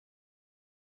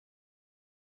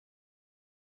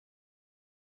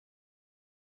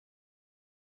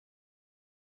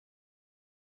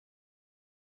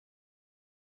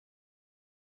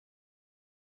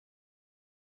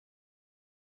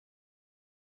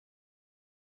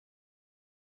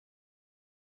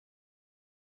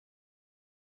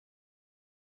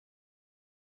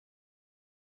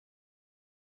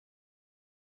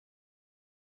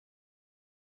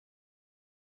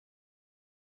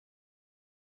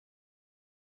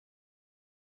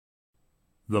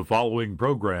The following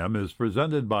program is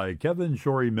presented by Kevin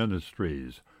Shorey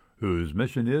Ministries, whose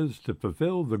mission is to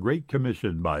fulfill the Great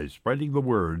Commission by spreading the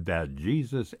word that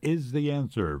Jesus is the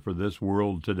answer for this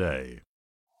world today.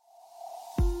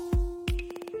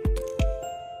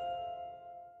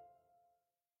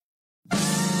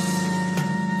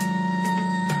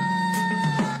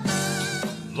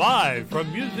 Live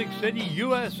from Music City,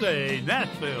 USA,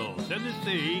 Nashville,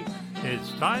 Tennessee,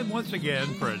 it's time once again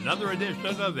for another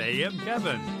edition of AM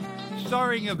Kevin,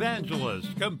 starring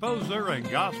evangelist, composer, and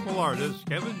gospel artist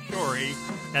Kevin Shorey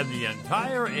and the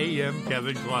entire AM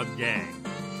Kevin Club gang.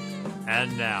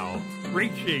 And now,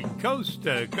 reaching coast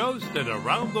to coast and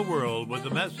around the world with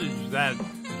the message that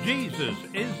Jesus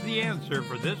is the answer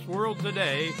for this world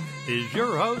today, is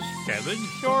your host, Kevin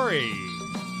Shorey.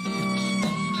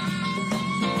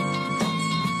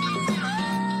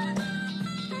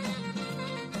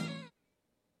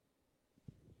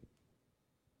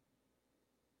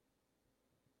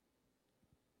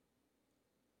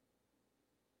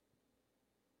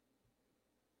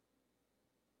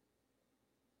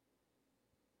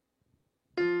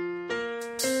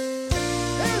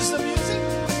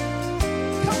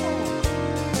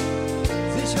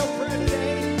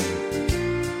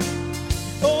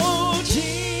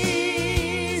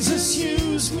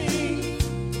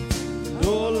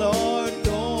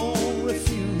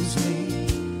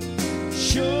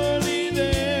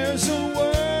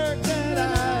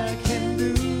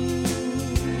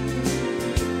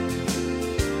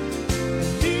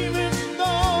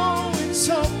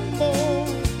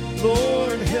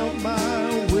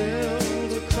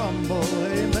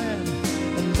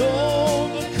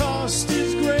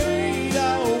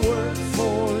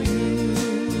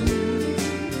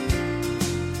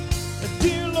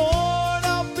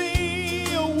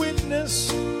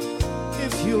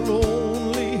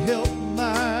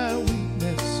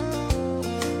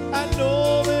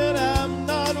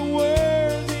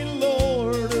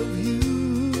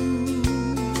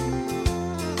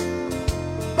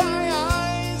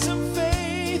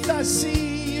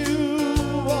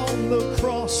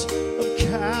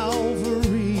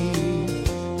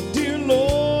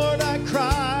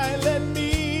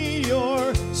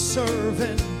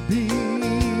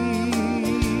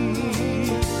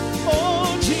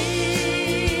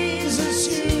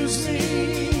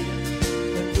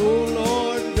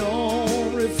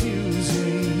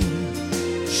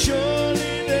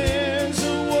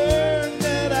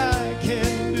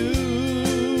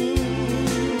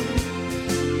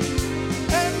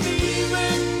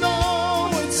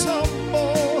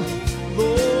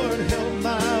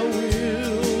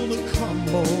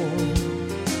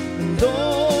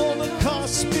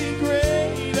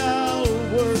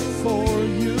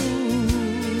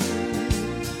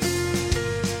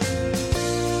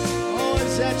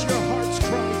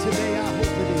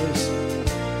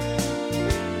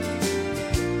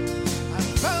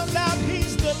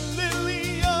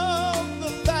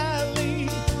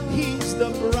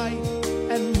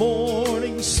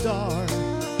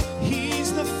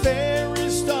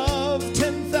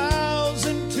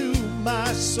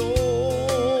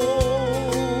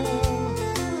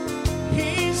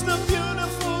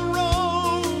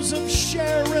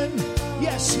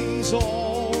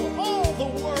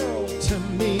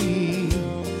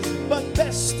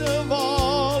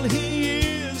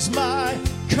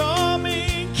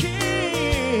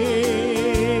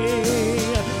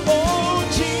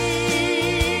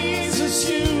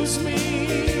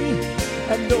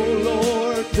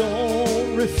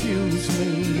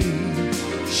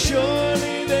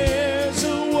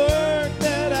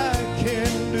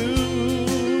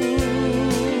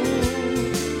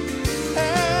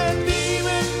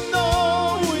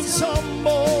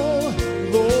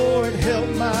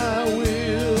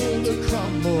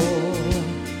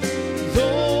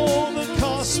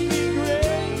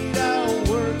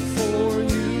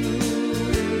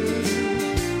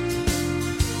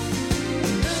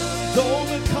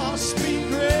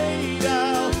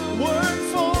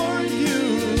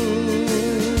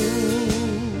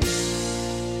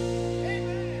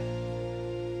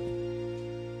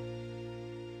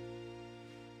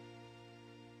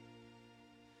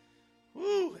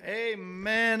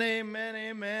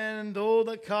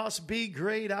 Cost be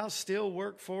great, I'll still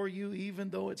work for you, even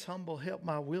though it's humble, help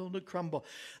my will to crumble.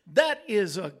 That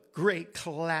is a great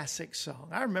classic song.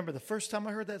 I remember the first time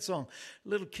I heard that song,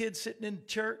 little kid sitting in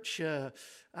church. I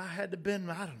had to been,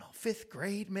 I don't know, 5th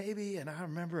grade maybe, and I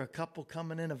remember a couple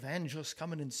coming in, evangelists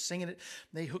coming and singing it.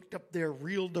 They hooked up their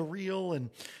reel to reel,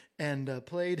 and and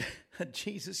played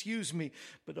Jesus Use Me,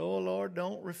 but oh Lord,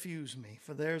 don't refuse me,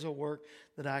 for there's a work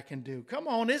that I can do. Come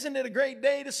on, isn't it a great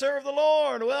day to serve the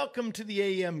Lord? Welcome to the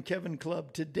AM Kevin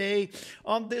Club today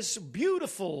on this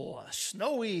beautiful,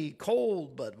 snowy,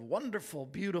 cold, but wonderful,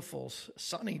 beautiful,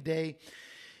 sunny day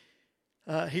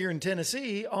here in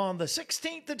Tennessee on the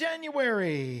 16th of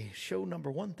January, show number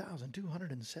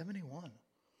 1271.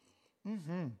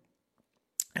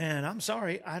 And I'm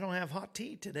sorry, I don't have hot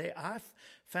tea today. I've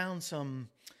found some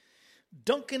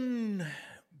Dunkin'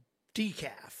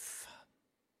 decaf.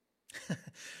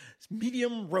 It's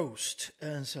medium roast.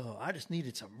 And so I just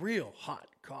needed some real hot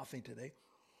coffee today.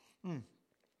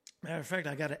 Matter of fact,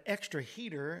 I got an extra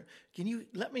heater. Can you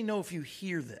let me know if you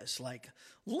hear this? Like,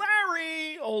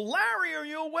 Larry! Oh, Larry, are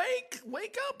you awake?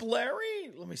 Wake up,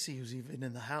 Larry! Let me see who's even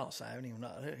in the house. I haven't even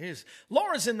know. Here's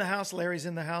Laura's in the house. Larry's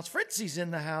in the house. Fritzy's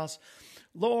in the house.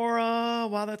 Laura,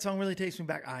 wow, that song really takes me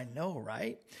back. I know,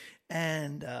 right?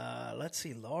 And let's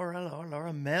see,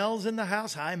 Laura. Mel's in the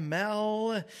house. Hi,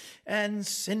 Mel. And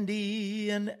Cindy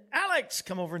and Alex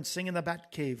come over and sing in the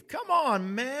Bat Cave. Come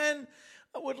on, man.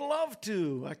 I would love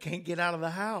to. I can't get out of the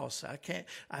house. I can't.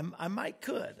 I might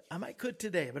could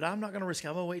today, but I'm not going to risk it.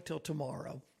 I'm going to wait till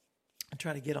tomorrow and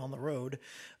try to get on the road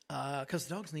because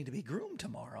the dogs need to be groomed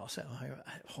tomorrow. So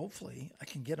hopefully I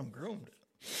can get them groomed.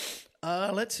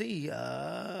 Let's see.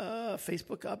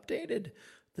 Facebook updated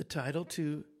the title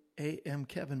to AM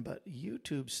Kevin, but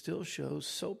YouTube still shows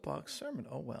Soapbox Sermon.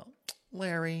 Oh, well.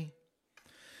 Larry,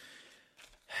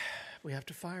 we have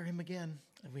to fire him again.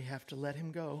 We have to let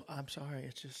him go. I'm sorry.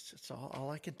 It's all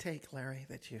I can take, Larry,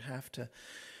 that you have to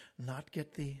not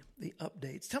get the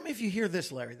updates. Tell me if you hear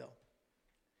this, Larry, though.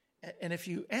 And if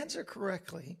you answer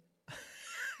correctly,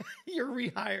 you're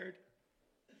rehired.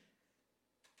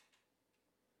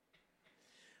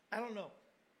 I don't know.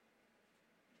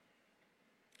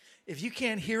 If you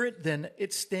can't hear it, then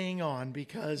it's staying on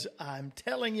because I'm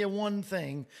telling you one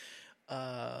thing.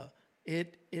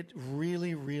 It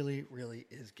really, really, really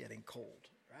is getting cold,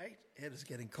 right? It is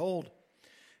getting cold.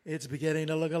 It's beginning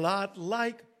to look a lot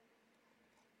like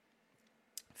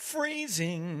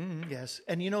freezing. Yes.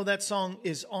 And you know that song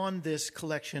is on this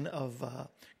collection of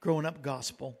Growing Up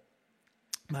Gospel,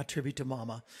 my tribute to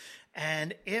Mama.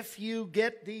 And if you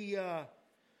get the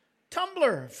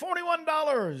tumbler,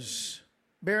 $41.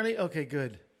 Barely? Okay,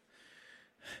 good.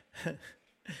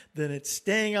 Then it's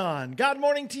staying on. God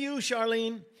morning to you,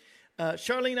 Charlene.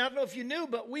 Charlene, I don't know if you knew,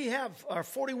 but we have our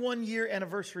 41-year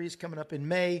anniversaries coming up in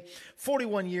May.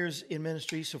 41 years in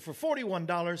ministry. So for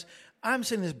 $41, I'm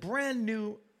sending this brand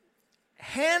new,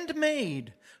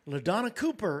 handmade LaDonna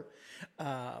Cooper.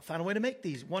 Find a way to make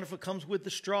these. Wonderful. Comes with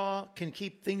the straw. Can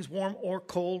keep things warm or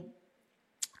cold.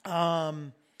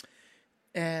 And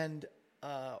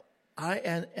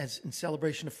as in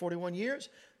celebration of 41 years,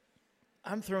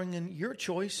 I'm throwing in your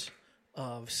choice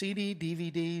of CD,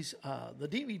 DVDs. The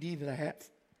DVD that I have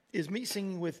is me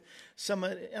singing with some,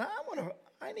 and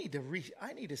I need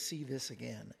to see this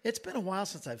again. It's been a while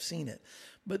since I've seen it,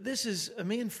 but this is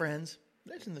me and friends.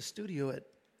 That's in the studio at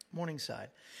Morningside,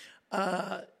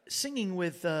 singing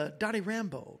with Dottie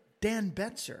Rambo, Dan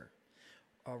Betzer,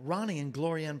 Ronnie and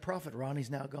Gloria and Prophet.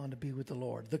 Ronnie's now gone to be with the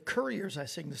Lord. The Couriers, I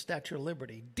sing the Statue of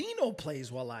Liberty. Dino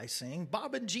plays while I sing.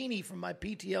 Bob and Jeannie from my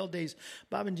PTL days.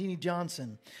 Bob and Jeannie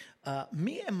Johnson.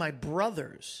 Me and my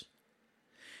brothers.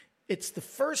 It's the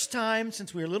first time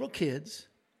since we were little kids,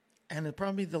 and it'll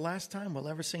probably be the last time we'll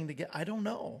ever sing together. I don't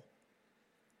know.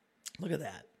 Look at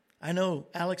that. I know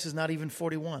Alex is not even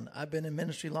 41. I've been in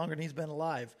ministry longer than he's been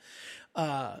alive.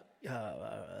 I'm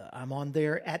on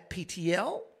there at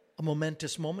PTL. A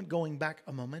momentous moment,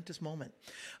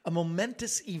 a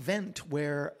momentous event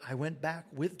where I went back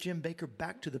with Jim Baker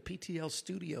back to the PTL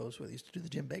studios where they used to do the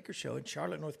Jim Baker show in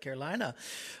Charlotte, North Carolina,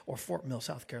 or Fort Mill,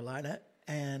 South Carolina.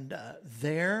 And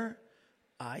there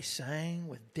I sang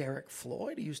with Derek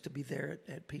Floyd, who used to be there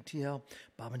at PTL,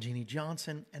 Bob and Jeannie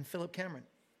Johnson, and Philip Cameron.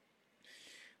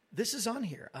 This is on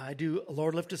here. I do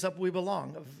Lord Lift Us Up We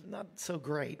Belong. Not so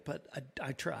great, but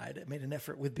I tried. I made an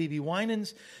effort with B.B.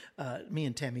 Winans. Me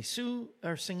and Tammy Sue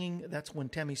are singing. That's when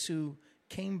Tammy Sue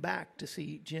came back to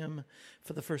see Jim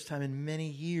for the first time in many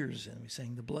years, and we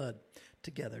sang The Blood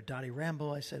together. Dottie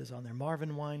Rambo, I said, is on there.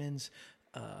 Marvin Winans.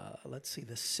 Let's see,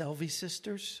 the Selvey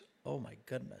Sisters. Oh, my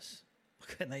goodness.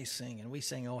 Look at they sing, and we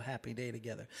sang Oh Happy Day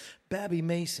together. Babby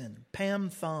Mason, Pam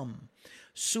Thumb,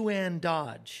 Sue Ann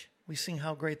Dodge. We sing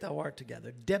How Great Thou Art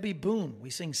together. Debbie Boone, we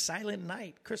sing Silent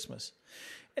Night, Christmas.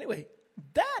 Anyway,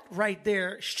 that right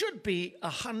there should be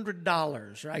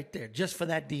 $100 right there, just for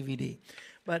that DVD.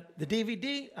 But the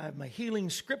DVD, I have my Healing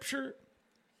Scripture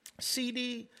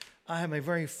CD. I have my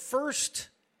very first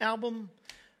album,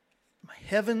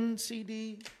 Heaven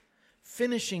CD,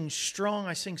 Finishing Strong.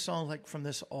 I sing songs like from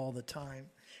this all the time.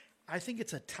 I think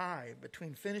it's a tie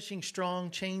between Finishing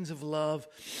Strong, Chains of Love,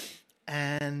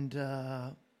 and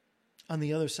On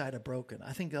the Other Side of Broken.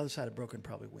 I think The Other Side of Broken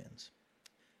probably wins.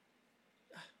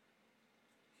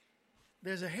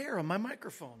 There's a hair on my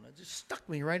microphone. It just stuck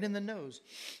me right in the nose.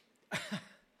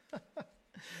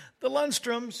 The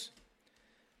Lundstroms,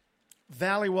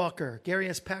 Valley Walker, Gary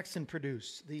S. Paxton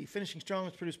produced. The Finishing Strong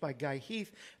was produced by Guy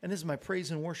Heath. And this is my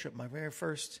praise and worship, my very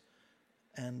first.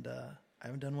 And I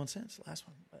haven't done one since, the last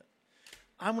one. But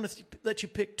I'm going to let you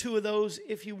pick two of those.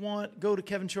 If you want, go to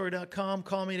kevinshorey.com.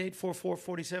 Call me at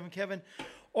 844-47-KEVIN.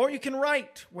 Or you can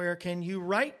write. Where can you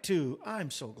write to?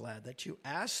 I'm so glad that you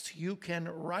asked. You can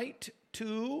write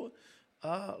to,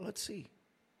 let's see,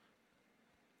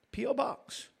 P.O.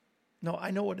 Box. No,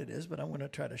 I know what it is, but I'm going to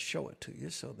try to show it to you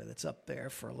so that it's up there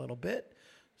for a little bit.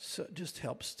 So it just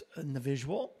helps in the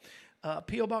visual.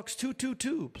 P.O. Box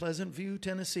 222, Pleasant View,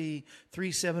 Tennessee,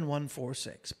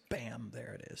 37146. Bam,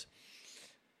 there it is.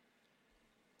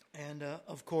 And,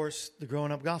 of course, the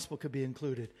Growing Up Gospel could be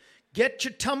included. Get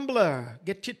your Tumblr.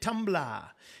 Get your Tumblr.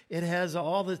 It has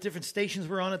all the different stations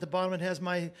we're on at the bottom. It has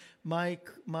my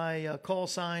call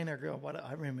sign, or what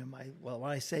I remember what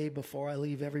I say before I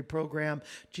leave every program.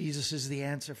 Jesus is the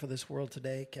answer for this world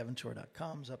today.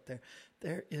 KevinShorey.com is up there.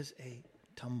 There is a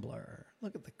Tumblr.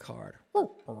 Look at the card.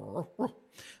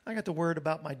 I got the word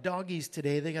about my doggies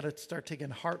today. They got to start taking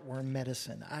heartworm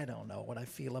medicine. I don't know what I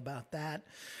feel about that,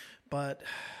 but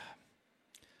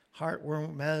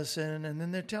heartworm medicine, and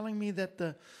then they're telling me that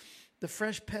the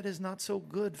fresh pet is not so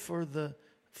good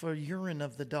for urine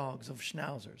of the dogs, of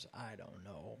schnauzers. I don't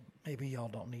know. Maybe y'all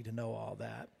don't need to know all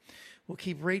that. We'll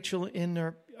keep Rachel in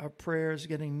our prayers,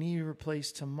 getting knee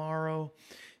replaced tomorrow.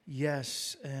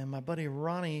 Yes, and my buddy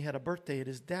Ronnie had a birthday, and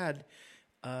his dad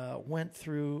went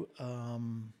through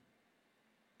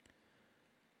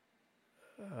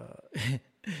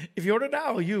if you order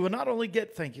now, you will not only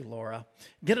get, thank you, Laura,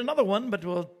 get another one, but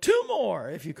well, two more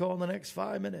if you call in the next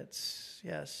 5 minutes.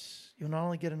 Yes, you'll not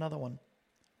only get another one,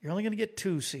 you're only going to get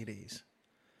 2 CDs.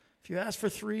 If you ask for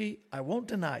 3, I won't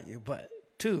deny you, but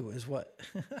 2 is what.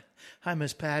 Hi,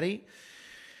 Miss Patty.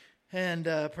 And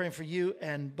praying for you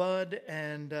and Bud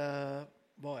and,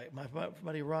 boy, my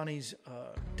buddy Ronnie's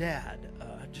dad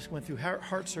just went through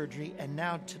heart surgery, and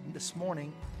now this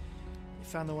morning, he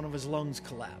found that one of his lungs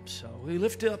collapsed. So we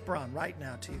lift up Ron right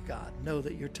now to you, God. Know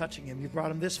that you're touching him. You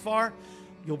brought him this far.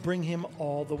 You'll bring him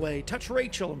all the way. Touch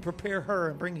Rachel and prepare her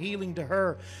and bring healing to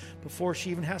her before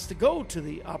she even has to go to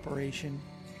the operation.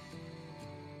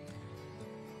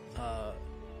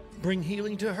 Bring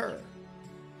healing to her.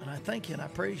 And I thank you and I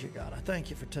praise you, God. I thank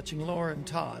you for touching Laura and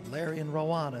Todd, Larry and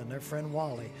Rowana and their friend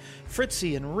Wally,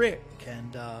 Fritzy and Rick,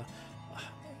 and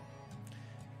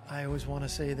I always want to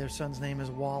say their son's name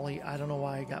is Wally. I don't know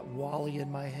why I got Wally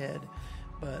in my head,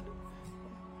 but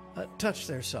touch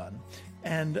their son.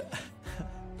 And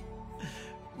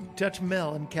touch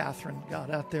Mel and Catherine,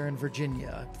 God, out there in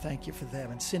Virginia. Thank you for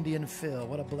them. And Cindy and Phil,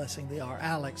 what a blessing they are.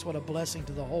 Alex, what a blessing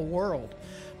to the whole world.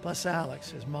 Bless Alex,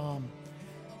 his mom,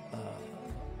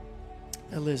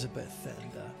 Elizabeth,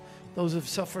 and those who've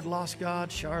suffered loss, God,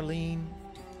 Charlene,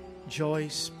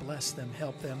 Joyce, bless them,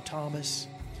 help them. Thomas,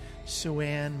 Sue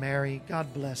Ann, Mary,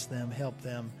 God bless them, help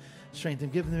them, strengthen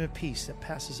them, give them a peace that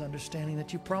passes understanding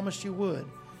that you promised you would,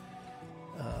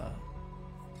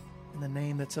 in the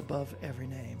name that's above every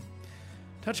name.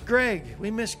 Touch Greg. We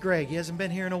miss Greg. He hasn't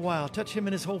been here in a while. Touch him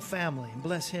and his whole family, and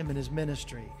bless him in his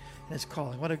ministry and his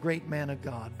calling. What a great man of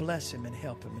God. Bless him and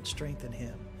help him and strengthen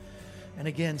him. And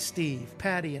again, Steve,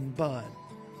 Patty, and Bud.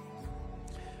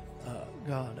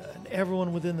 God, and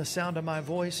everyone within the sound of my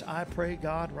voice, I pray,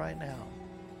 God, right now,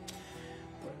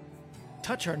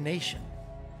 touch our nation,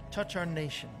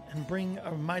 and bring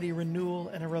a mighty renewal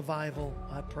and a revival,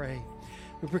 I pray.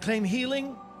 We proclaim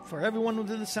healing for everyone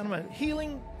within the sound of my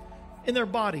healing in their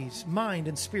bodies, mind,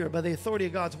 and spirit, by the authority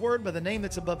of God's word, by the name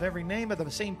that's above every name, by the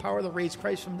same power that raised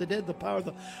Christ from the dead, the power of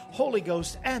the Holy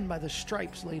Ghost, and by the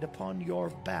stripes laid upon your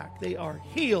back. They are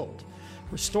healed.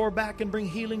 Restore back and bring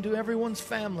healing to everyone's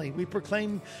family. We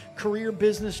proclaim career,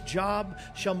 business, job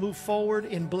shall move forward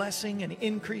in blessing and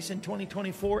increase in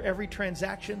 2024. Every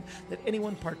transaction that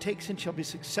anyone partakes in shall be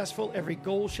successful. Every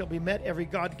goal shall be met. Every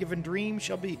God-given dream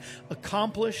shall be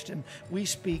accomplished. And we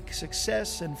speak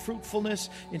success and fruitfulness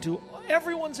into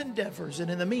everyone's endeavors.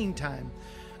 And in the meantime,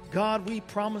 God, we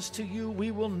promise to you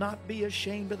we will not be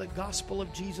ashamed of the gospel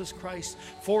of Jesus Christ,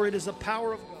 for it is the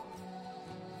power of God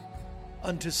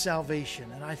unto salvation.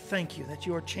 And I thank you that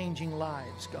you are changing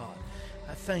lives, God.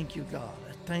 I thank you, God.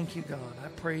 I thank you, God. I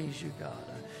praise you, God.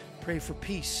 I pray for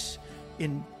peace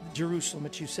in Jerusalem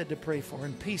that you said to pray for,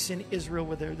 and peace in Israel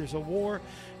where there's a war.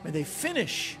 May they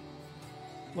finish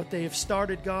what they have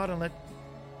started, God, and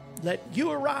let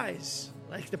you arise.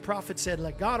 Like the prophet said,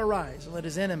 let God arise and let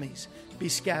his enemies be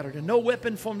scattered, and no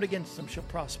weapon formed against them shall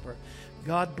prosper.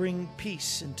 God, bring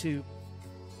peace into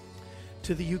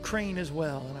the Ukraine as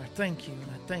well. And I thank you,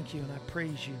 and I thank you, and I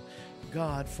praise you,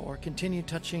 God, for continue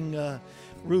touching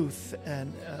Ruth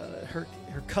and her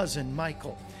cousin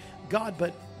Michael. God,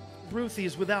 but Ruthie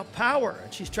is without power,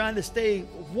 and she's trying to stay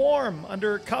warm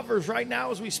under her covers right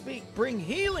now as we speak. Bring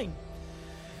healing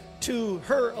to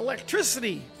her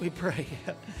electricity, we pray.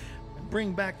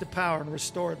 Bring back the power and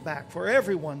restore it back for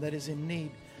everyone that is in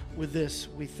need with this.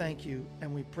 We thank you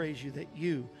and we praise you that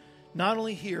you not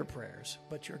only hear prayers,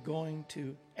 but you're going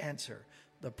to answer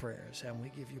the prayers. And we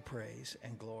give you praise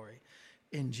and glory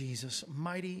in Jesus'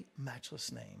 mighty,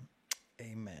 matchless name.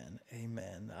 Amen.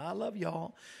 Amen. I love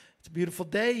y'all. It's a beautiful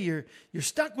day. You're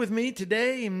stuck with me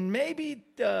today, and maybe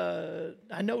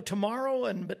I know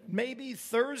tomorrow, but maybe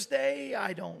Thursday.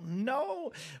 I don't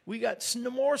know. We got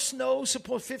more snow.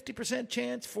 Suppose 50%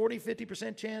 chance,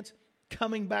 50% chance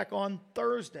coming back on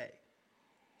Thursday.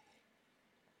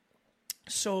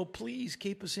 So please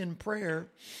keep us in prayer.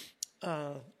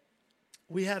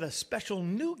 We had a special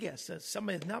new guest that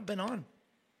somebody has not been on.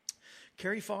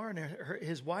 Carrie Farr and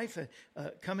his wife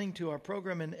coming to our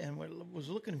program and was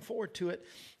looking forward to it.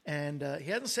 And he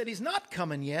hasn't said he's not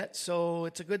coming yet, so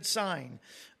it's a good sign.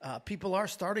 People are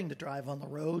starting to drive on the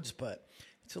roads, but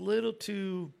it's a little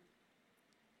too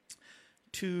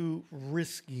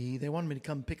risky. They wanted me to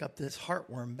come pick up this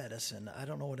heartworm medicine. I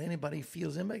don't know what anybody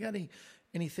feels. Anybody got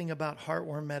anything about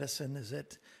heartworm medicine? Is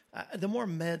it the more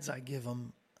meds I give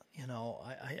them,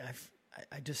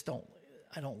 I just don't.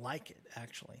 I don't like it,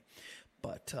 actually.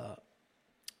 But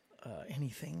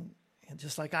anything,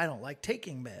 just like I don't like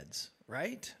taking meds,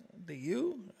 right? Do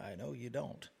you? I know you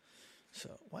don't. So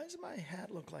why does my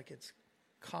hat look like it's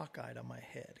cockeyed on my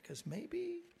head? Because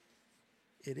maybe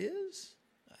it is?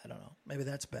 I don't know. Maybe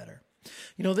that's better.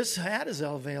 This hat is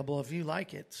available if you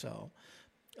like it. So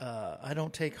I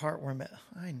don't take heartworm.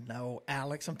 I know,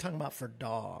 Alex. I'm talking about for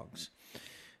dogs.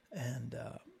 And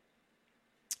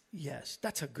yes,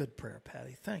 that's a good prayer,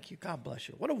 Patty. Thank you. God bless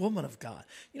you. What a woman of God.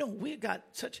 We got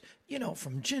such,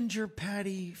 from Ginger,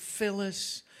 Patty,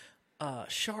 Phyllis,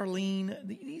 Charlene.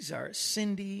 These are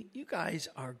Cindy. You guys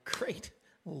are great.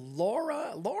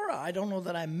 Laura, I don't know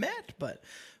that I met, but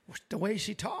the way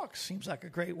she talks seems like a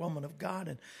great woman of God.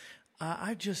 And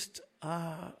I'm just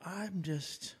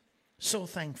so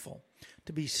thankful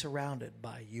to be surrounded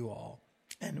by you all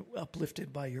and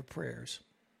uplifted by your prayers.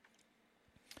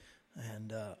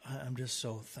 And I'm just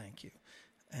so thank you.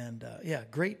 And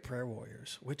great prayer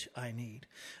warriors, which I need.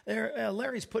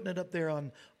 Larry's putting it up there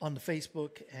on the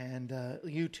Facebook and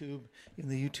YouTube. Even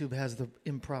the YouTube has the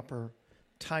improper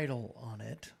title on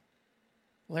it.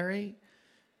 Larry,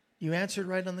 you answered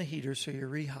right on the heater, so you're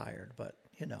rehired. But,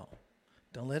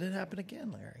 don't let it happen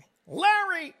again, Larry.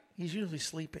 Larry! He's usually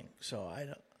sleeping, so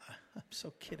I'm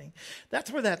so kidding.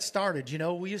 That's where that started.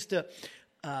 We used to...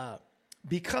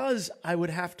 because I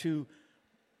would have to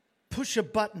push a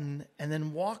button and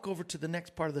then walk over to the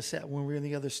next part of the set when we were in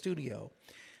the other studio.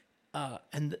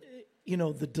 And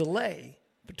the delay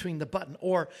between the button,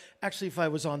 or actually if I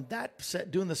was on that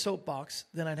set doing the soapbox,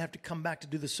 then I'd have to come back to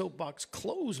do the soapbox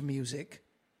close music.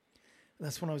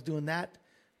 That's when I was doing that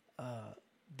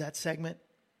segment.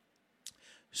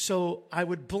 So I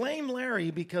would blame Larry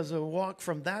because I walk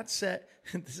from that set.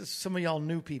 This is some of y'all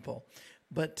new people,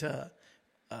 but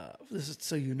this is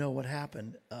so you know what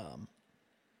happened.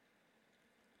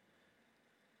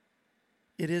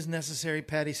 It is necessary.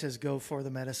 Patty says go for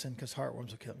the medicine because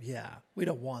heartworms will kill them. Yeah, we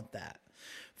don't want that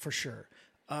for sure.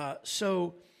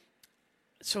 So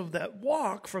that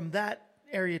walk from that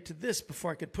area to this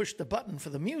before I could push the button for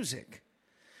the music.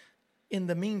 In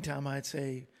the meantime, I'd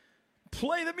say,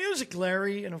 play the music,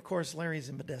 Larry. And of course, Larry's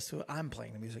in Modesto. I'm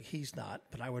playing the music. He's not.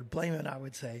 But I would blame him and I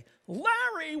would say,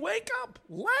 Larry, wake up,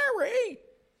 Larry.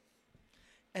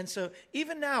 And so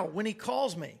even now, when he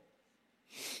calls me,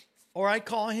 or I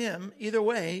call him, either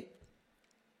way,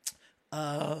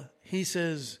 he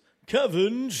says,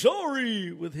 Kevin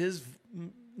Shorey, with his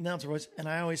announcer voice. And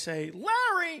I always say,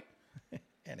 Larry.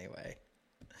 Anyway,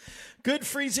 good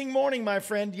freezing morning, my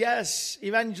friend. Yes,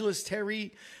 Evangelist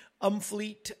Terry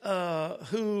Umfleet,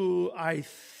 who I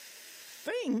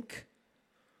think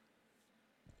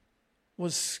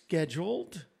was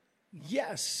scheduled.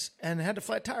 Yes, and had a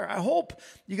flat tire. I hope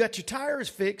you got your tires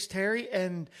fixed, Terry,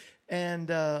 and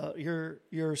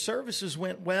your services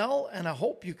went well, and I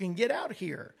hope you can get out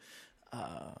here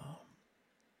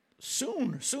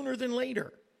sooner than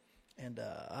later. And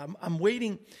I'm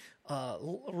waiting.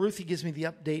 Ruthie gives me the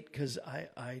update because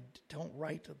I don't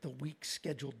write the week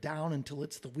schedule down until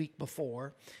it's the week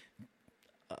before.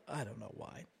 I don't know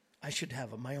why. I should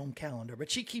have my own calendar,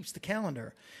 but she keeps the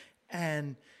calendar.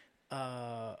 And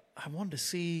I wanted to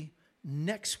see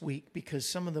next week because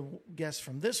some of the guests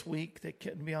from this week that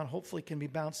can be on hopefully can be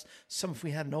bounced. Some if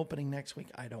we had an opening next week,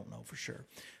 I don't know for sure.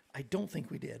 I don't think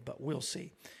we did, but we'll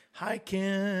see. Hi,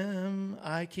 Kim.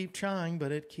 I keep trying,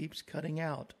 but it keeps cutting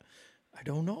out. I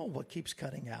don't know what keeps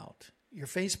cutting out. Your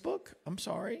Facebook? I'm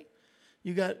sorry.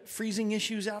 You got freezing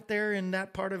issues out there in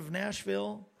that part of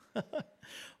Nashville?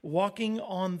 Walking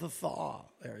on the thaw.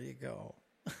 There you go.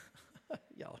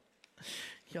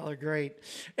 Y'all are great.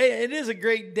 Hey, it is a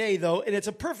great day, though, and it's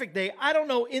a perfect day. I don't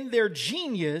know, in their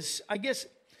genius, I guess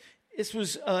this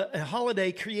was a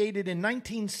holiday created in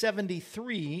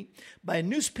 1973 by a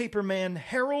newspaperman,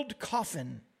 Harold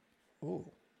Coffin. Ooh.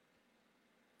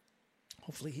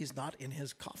 Hopefully he's not in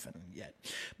his coffin yet.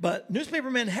 But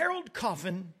newspaperman Harold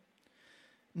Coffin,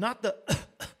 not the,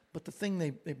 but the thing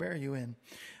they bury you in,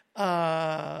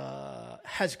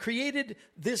 has created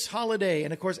this holiday.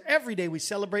 And of course, every day we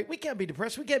celebrate. We can't be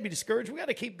depressed. We can't be discouraged. We got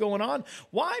to keep going on.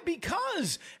 Why?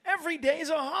 Because every day is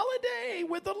a holiday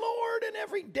with the Lord, and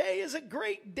every day is a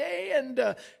great day.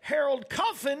 And Harold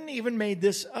Coffin even made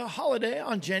this a holiday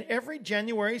on every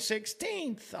January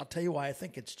 16th. I'll tell you why I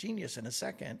think it's genius in a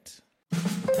second.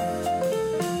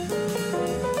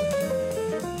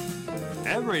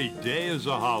 Every day is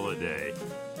a holiday,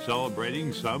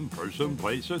 celebrating some person,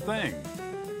 place, or thing.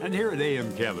 And here at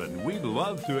AM Kevin, we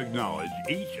love to acknowledge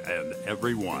each and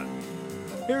every one.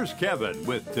 Here's Kevin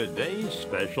with today's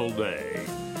special day.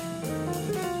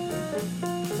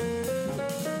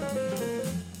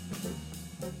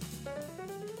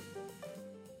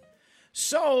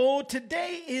 So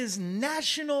today is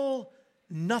National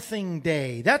Nothing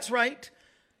Day. That's right.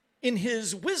 In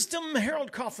his wisdom,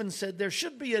 Harold Coffin said there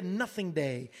should be a nothing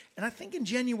day. And I think in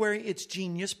January it's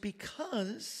genius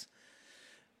because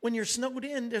when you're snowed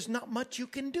in, there's not much you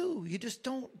can do. You just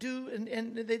don't do.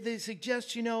 And they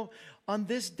suggest, on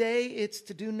this day it's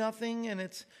to do nothing, and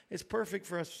it's perfect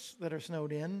for us that are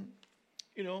snowed in.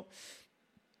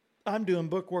 I'm doing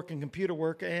book work and computer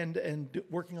work and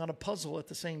working on a puzzle at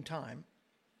the same time.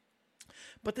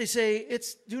 But they say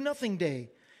it's do nothing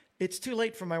day. It's too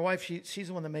late for my wife. She's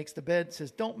the one that makes the bed. Says,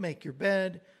 don't make your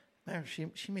bed. Man,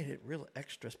 she made it real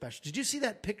extra special. Did you see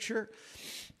that picture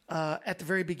at the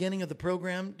very beginning of the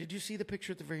program? Did you see the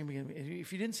picture at the very beginning?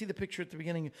 If you didn't see the picture at the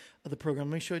beginning of the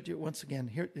program, let me show it to you once again.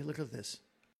 Here, look at this.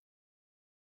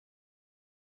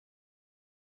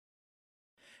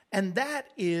 And that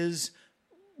is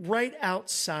right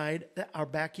outside our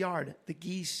backyard. The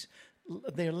geese,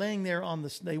 they're laying there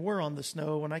they were on the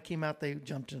snow. When I came out, they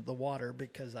jumped into the water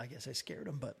because I guess I scared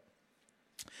them.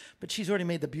 But she's already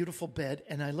made the beautiful bed,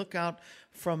 and I look out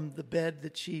from the bed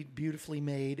that she beautifully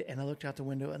made, and I looked out the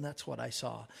window, and that's what I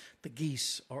saw. The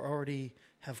geese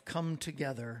have come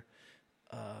together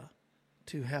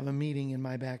to have a meeting in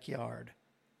my backyard.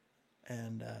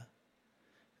 And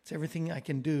it's everything I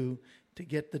can do to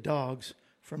get the dogs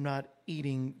from not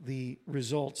eating the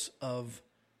results of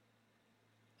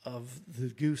the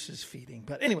goose's feeding.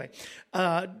 But anyway,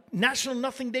 National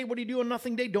Nothing Day. What do you do on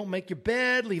Nothing Day? Don't make your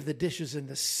bed. Leave the dishes in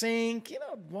the sink.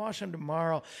 Wash them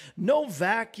tomorrow. No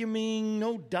vacuuming,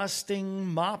 no dusting,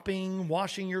 mopping,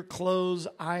 washing your clothes,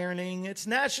 ironing. It's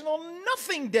National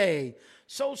Nothing Day.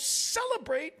 So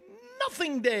celebrate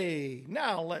Nothing Day.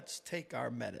 Now let's take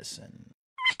our medicine.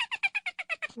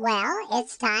 Well,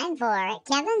 it's time for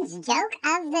Kevin's Joke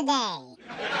of the Day.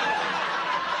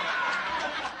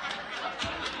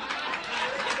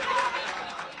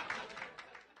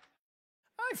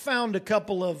 I found a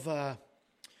couple of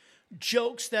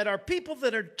jokes that are people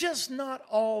that are just not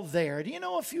all there. Do you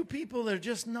know a few people that are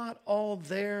just not all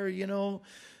there?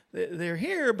 They're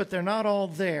here, but they're not all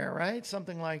there, right?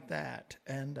 Something like that.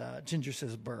 And Ginger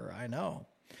says, "Burr, I know."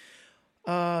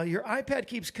 Your iPad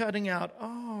keeps cutting out.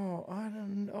 Oh, I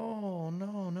don't. Oh,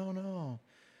 no.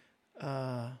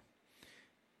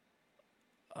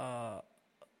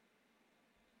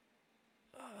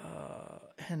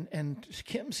 And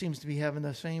Kim seems to be having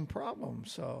the same problem.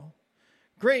 So,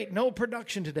 great, no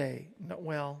production today. No,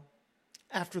 well,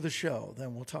 after the show,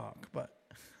 then we'll talk. But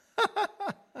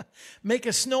make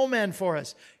a snowman for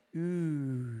us.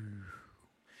 Ooh.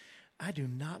 I do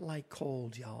not like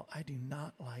cold, y'all. I do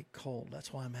not like cold.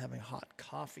 That's why I'm having hot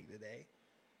coffee today.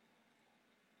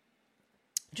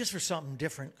 Just for something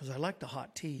different, because I like the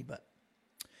hot tea.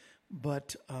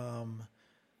 But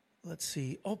let's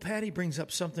see. Oh, Patty brings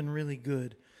up something really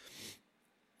good.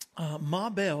 Ma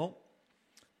Bell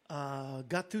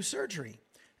got through surgery.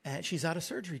 And she's out of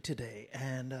surgery today,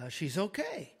 and she's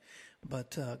okay.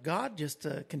 But God just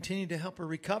continued to help her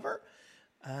recover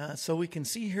so we can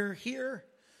see her here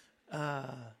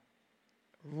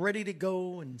ready to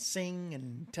go and sing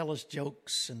and tell us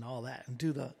jokes and all that and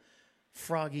do the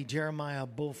Froggy Jeremiah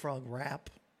bullfrog rap,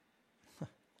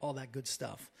 all that good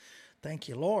stuff. Thank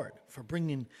you, Lord, for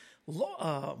bringing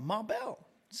Ma Bell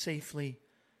safely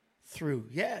through.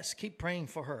 Yes, keep praying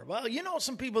for her. Well, you know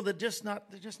some people that they're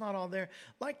just not all there.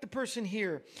 Like the person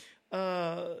here,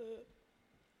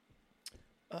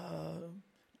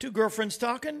 two girlfriends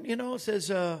talking, says,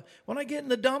 when I get in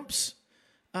the dumps,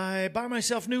 I buy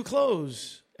myself new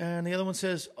clothes. And the other one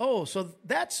says, oh, so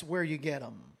that's where you get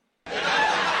them.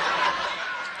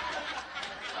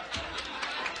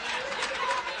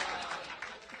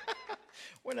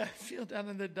 When I feel down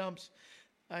in the dumps,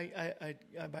 I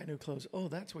buy new clothes. Oh,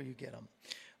 that's where you get them.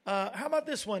 How about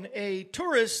this one? A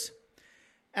tourist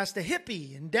asked a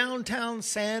hippie in downtown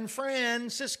San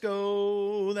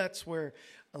Francisco. That's where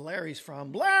Larry's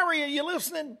from. Larry, are you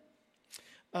listening?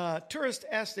 Tourist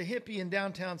asked a hippie in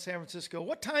downtown San Francisco,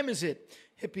 what time is it?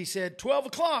 Hippie said, 12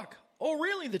 o'clock. Oh,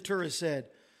 really? The tourist said.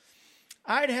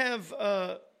 I'd have,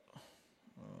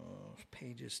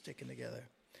 pages sticking together.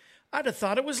 I'd have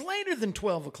thought it was later than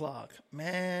 12 o'clock.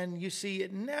 Man, you see,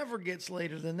 it never gets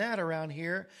later than that around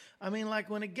here. I mean, like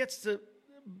when it gets to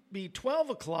be 12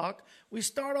 o'clock, we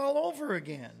start all over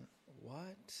again.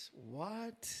 What?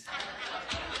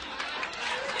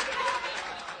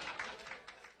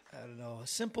 I don't know. A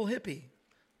simple hippie.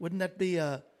 Wouldn't that be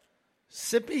a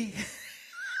sippy?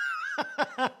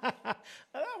 That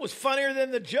was funnier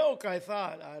than the joke, I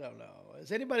thought. I don't know.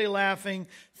 Is anybody laughing?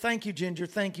 Thank you, Ginger.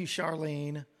 Thank you,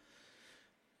 Charlene.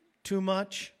 Too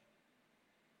much?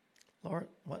 Lord,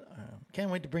 what?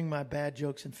 Can't wait to bring my bad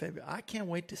jokes in February. I can't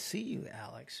wait to see you,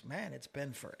 Alex. Man, it's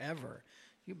been forever.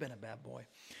 You've been a bad boy.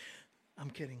 I'm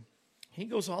kidding. He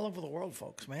goes all over the world,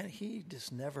 folks, man. He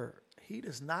does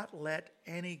not let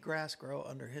any grass grow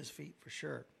under his feet, for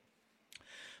sure.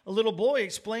 A little boy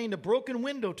explained a broken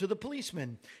window to the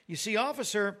policeman. You see,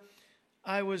 officer,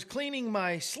 I was cleaning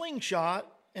my slingshot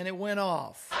and it went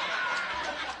off.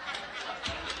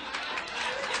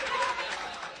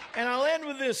 And I'll end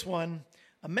with this one.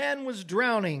 A man was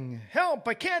drowning. Help,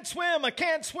 I can't swim.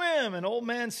 An old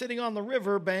man sitting by the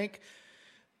riverbank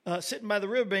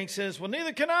says, well,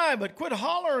 neither can I, but quit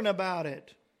hollering about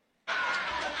it.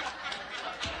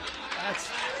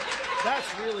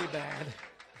 That's really bad.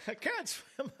 I can't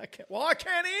swim. I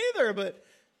can't either, but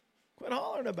quit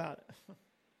hollering about it.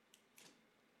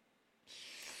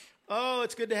 Oh,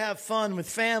 it's good to have fun with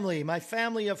family. My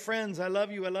family of friends. I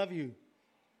love you.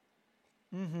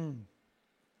 Mm-hmm.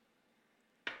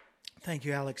 Thank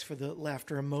you, Alex, for the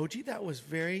laughter emoji. That was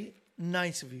very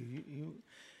nice of you.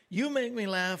 You make me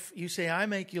laugh. You say I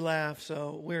make you laugh,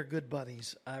 so we're good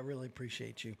buddies. I really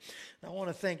appreciate you. And I want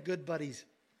to thank good buddies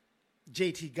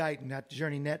JT Guyton at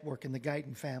Journey Network and the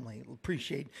Guyton family.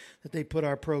 Appreciate that they put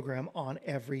our program on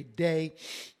every day.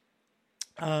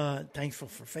 Thankful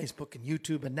for Facebook and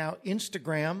YouTube and now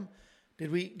Instagram.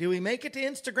 Did we make it to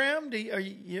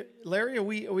Instagram? Larry, are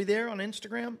we there on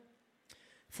Instagram?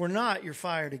 If we're not, you're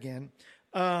fired again.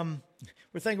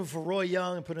 We're thankful for Roy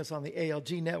Young and putting us on the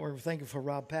ALG network. We're thankful for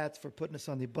Rob Patz for putting us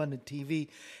on the Abundant TV.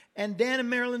 And Dan and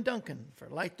Marilyn Duncan for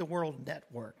Light the World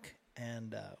Network.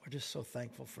 And we're just so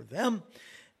thankful for them.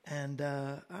 And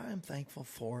I'm thankful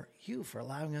for you for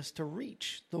allowing us to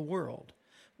reach the world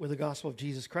with the gospel of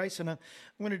Jesus Christ. And I'm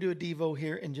going to do a Devo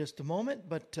here in just a moment.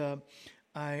 But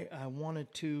I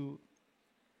wanted to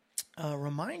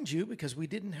remind you, because we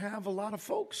didn't have a lot of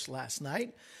folks last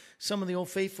night. Some of the old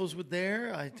faithfuls were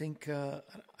there. I think, I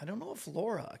don't know if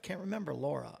Laura, I can't remember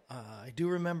Laura. I do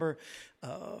remember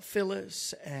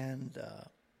Phyllis and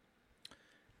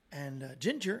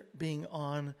Ginger being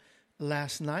on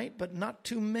last night, but not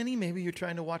too many. Maybe you're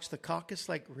trying to watch the caucus,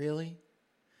 like, really?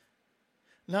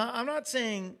 Now, I'm not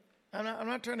saying, I'm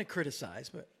not trying to criticize,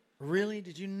 but really,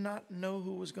 did you not know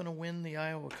who was going to win the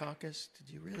Iowa caucus?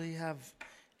 Did you really have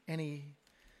any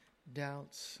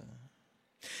doubts?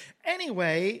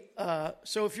 Anyway,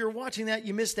 so if you're watching that,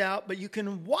 you missed out, but you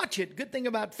can watch it. Good thing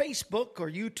about Facebook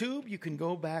or YouTube, you can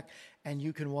go back and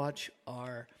you can watch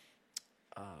our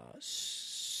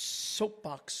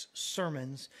soapbox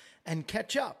sermons and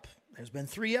catch up. There's been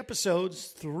 3 episodes,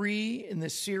 3 in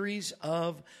this series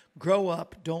of Grow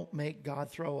Up, Don't Make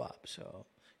God Throw Up. So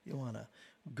you want to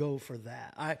go for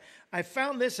that. I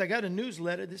found this. I got a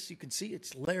newsletter. This you can see.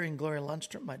 It's Larry and Gloria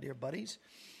Lundstrom, my dear buddies.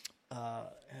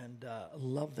 And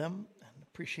love them and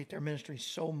appreciate their ministry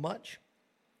so much.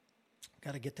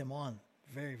 Got to get them on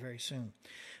very, very soon.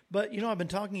 But, I've been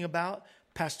talking about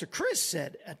Pastor Chris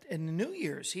said in the New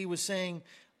Year's, he was saying,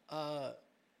 or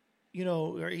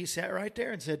he sat right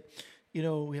there and said,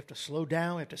 we have to slow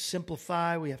down, we have to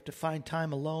simplify, we have to find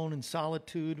time alone in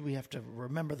solitude, we have to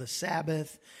remember the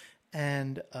Sabbath.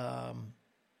 And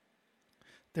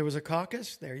there was a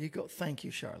caucus. There you go. Thank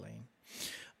you, Charlene.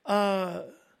 Where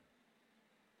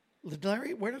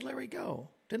did Larry go?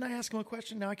 Didn't I ask him a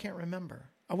question? Now I can't remember.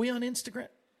 Are we on Instagram?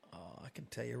 Oh, I can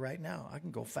tell you right now. I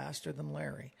can go faster than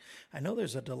Larry. I know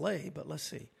there's a delay, but let's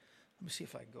see. Let me see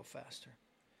if I can go faster.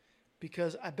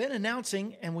 Because I've been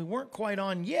announcing, and we weren't quite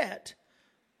on yet,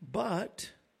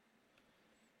 but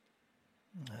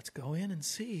let's go in and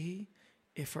see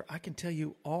if I can tell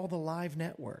you all the live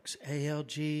networks.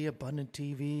 ALG, Abundant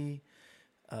TV.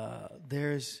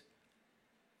 Let's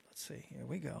see, here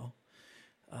we go.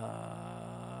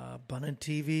 Abundant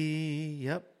TV,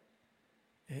 yep.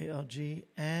 ALG,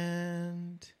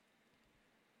 and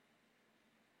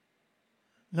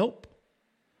nope,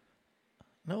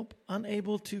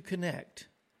 unable to connect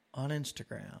on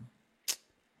Instagram.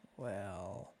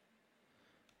 Well,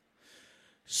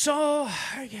 so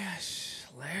I guess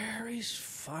Larry's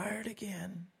fired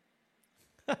again.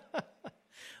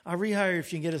 I'll rehire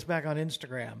if you can get us back on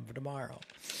Instagram for tomorrow.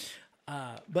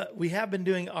 But we have been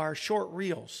doing our short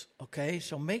reels, okay?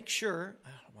 So make sure.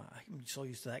 I'm so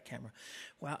used to that camera.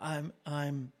 Well,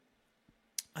 I'm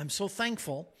so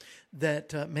thankful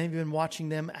that many of you have been watching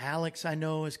them. Alex, I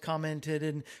know, has commented,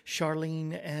 and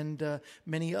Charlene and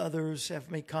many others have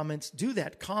made comments. Do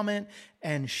that. Comment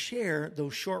and share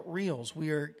those short reels.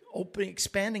 We are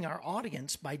expanding our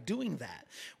audience by doing that.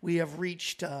 We have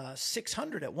reached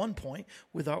 600 at one point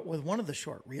with one of the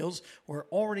short reels.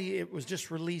 It was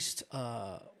just released.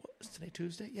 Was today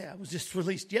Tuesday? Yeah, it was just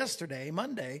released yesterday,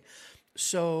 Monday.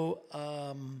 So,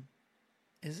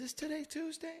 is this today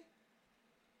Tuesday?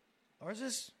 Or is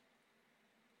this?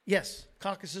 Yes,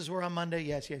 caucuses were on Monday.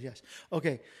 Yes.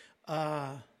 Okay.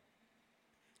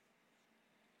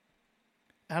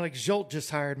 Alex Jolt just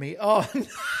hired me. Oh,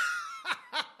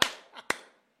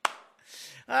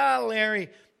 Larry.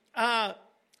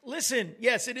 Listen,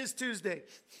 yes, it is Tuesday.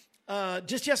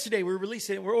 Just yesterday, we released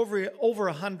it. We're over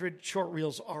 100 short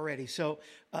reels already, so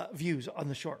views on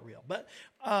the short reel. But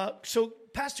so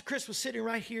Pastor Chris was sitting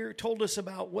right here, told us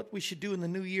about what we should do in the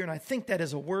new year, and I think that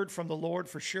is a word from the Lord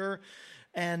for sure.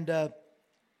 And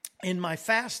in my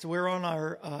fast, we're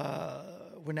now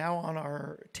on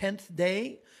our 10th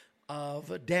day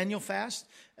of Daniel fast.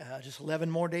 Just 11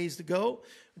 more days to go.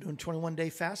 We're doing 21-day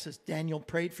fast as Daniel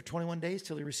prayed for 21 days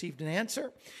till he received an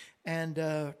answer, and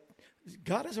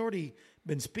God has already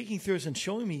been speaking through us and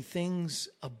showing me things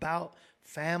about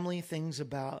family, things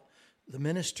about the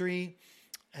ministry,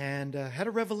 and had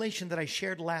a revelation that I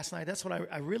shared last night. That's what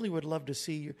I really would love to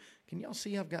see. Can y'all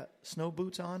see I've got snow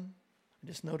boots on? I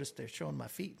just noticed they're showing my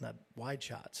feet in that wide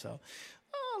shot. So,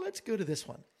 let's go to this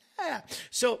one. Yeah.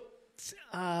 So,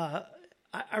 I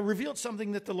revealed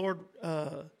something that the Lord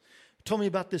told me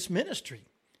about this ministry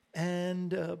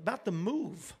and about the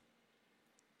move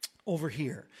over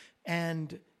here.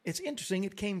 And it's interesting.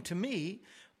 It came to me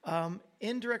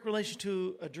in direct relation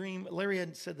to a dream. Larry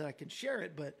hadn't said that I can share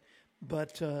it,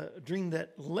 but a dream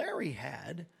that Larry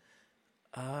had,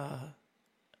 about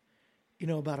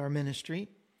our ministry.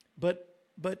 But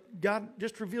God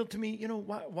just revealed to me,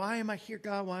 why am I here,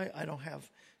 God? Why I don't have,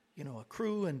 a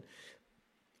crew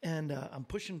and I'm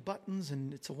pushing buttons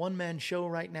and it's a one-man show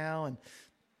right now, and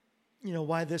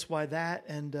why this, why that,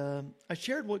 and I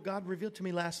shared what God revealed to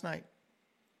me last night.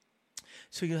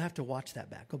 So you'll have to watch that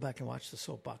back. Go back and watch the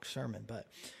soapbox sermon. But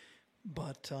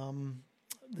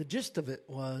the gist of it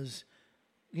was,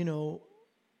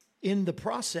 in the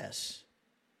process,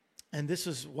 and this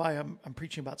is why I'm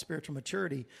preaching about spiritual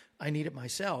maturity. I need it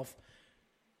myself.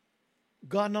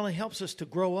 God not only helps us to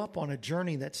grow up on a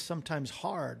journey that's sometimes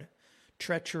hard,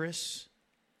 treacherous,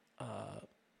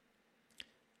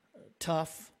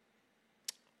 tough.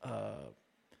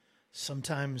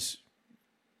 Sometimes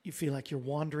you feel like you're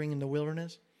wandering in the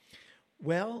wilderness.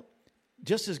 Well,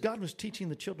 just as God was teaching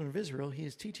the children of Israel, he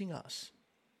is teaching us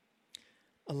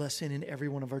a lesson in every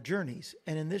one of our journeys.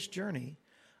 And in this journey,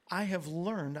 I have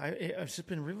learned,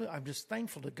 I'm just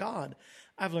thankful to God.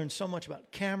 I've learned so much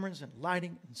about cameras and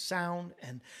lighting and sound,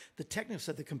 and the technical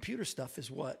stuff. The computer stuff is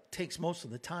what takes most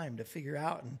of the time to figure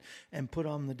out and put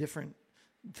on the different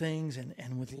things.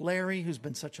 And with Larry, who's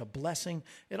been such a blessing,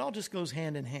 it all just goes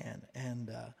hand in hand.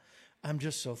 And I'm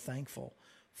just so thankful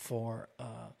for,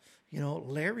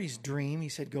 Larry's dream. He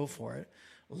said, go for it.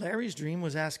 Larry's dream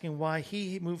was asking why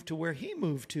he moved to where he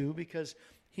moved to, because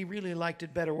he really liked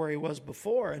it better where he was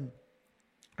before,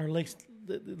 or at least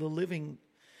the living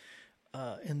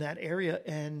in that area,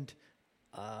 and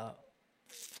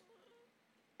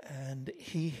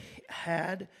he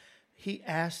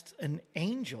asked an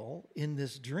angel in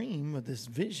this dream, or this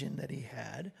vision that he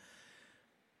had,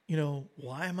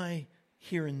 why am I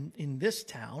here in this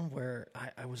town where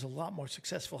I was a lot more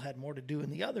successful, had more to do in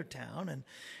the other town?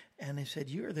 And they said,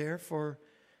 you're there for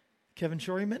Kevin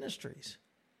Shorey Ministries.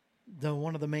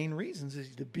 One of the main reasons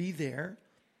is to be there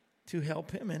to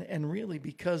help him. And really,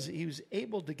 because he was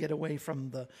able to get away from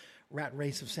the rat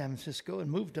race of San Francisco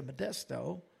and move to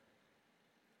Modesto,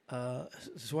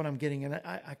 this is what I'm getting. And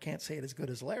I can't say it as good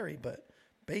as Larry, but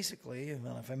basically,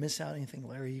 if I miss out anything,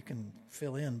 Larry, you can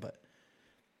fill in. But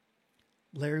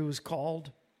Larry was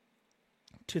called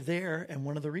to there, and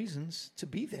one of the reasons to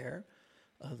be there,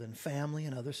 other than family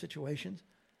and other situations,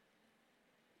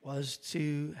 was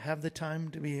to have the time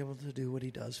to be able to do what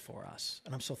he does for us.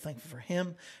 And I'm so thankful for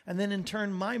him. And then in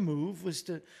turn, my move was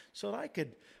so that I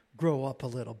could grow up a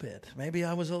little bit. Maybe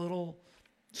I was a little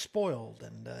spoiled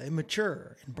and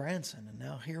immature in Branson, and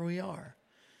now here we are.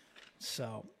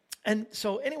 So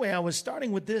anyway, I was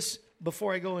starting with this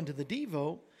before I go into the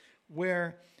Devo,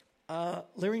 where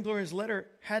Larry and Gloria's letter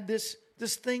had this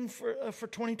thing for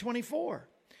 2024.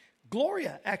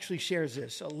 Gloria actually shares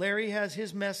this. So Larry has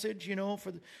his message,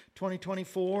 for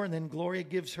 2024, and then Gloria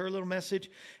gives her little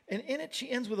message. And in it, she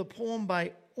ends with a poem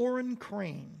by Orrin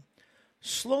Crane.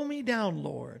 Slow me down,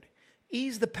 Lord.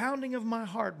 Ease the pounding of my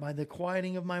heart by the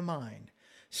quieting of my mind.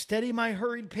 Steady my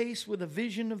hurried pace with a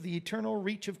vision of the eternal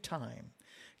reach of time.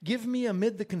 Give me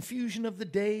amid the confusion of the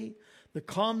day the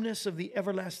calmness of the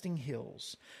everlasting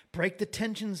hills. Break the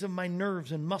tensions of my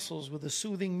nerves and muscles with the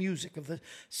soothing music of the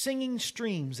singing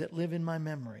streams that live in my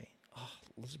memory. Oh,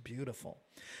 it's beautiful.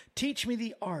 Teach me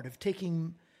the art of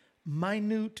taking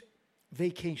minute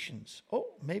vacations. Oh,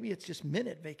 maybe it's just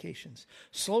minute vacations.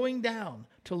 Slowing down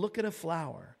to look at a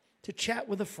flower, to chat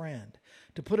with a friend,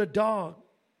 to pat a dog,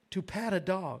 to pat a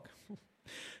dog,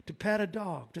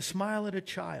 to smile at a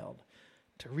child,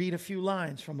 to read a few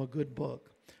lines from a good book.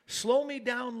 Slow me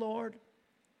down, Lord,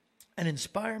 and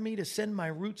inspire me to send my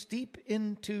roots deep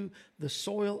into the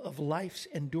soil of life's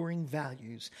enduring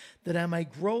values, that I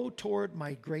might grow toward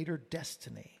my greater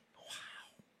destiny.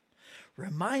 Wow.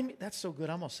 Remind me, that's so good,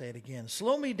 I'm going to say it again.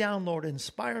 Slow me down, Lord,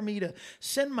 inspire me to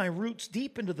send my roots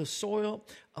deep into the soil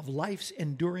of life's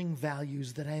enduring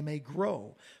values, that I may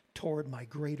grow toward my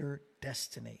greater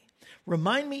destiny.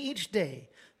 Remind me each day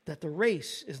that the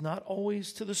race is not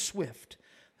always to the swift,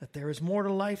 that there is more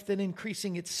to life than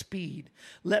increasing its speed.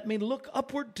 Let me look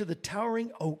upward to the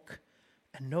towering oak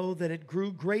and know that it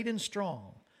grew great and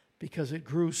strong because it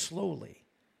grew slowly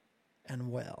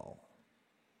and well.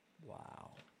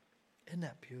 Wow. Isn't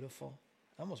that beautiful?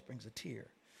 It almost brings a tear.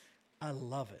 I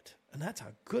love it. And that's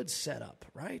a good setup,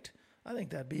 right? I think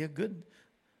that'd be a good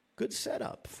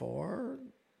setup for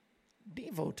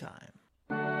Devo time.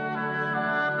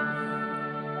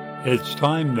 It's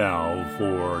time now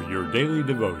for your daily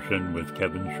devotion with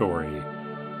Kevin Shorey.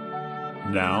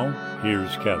 Now,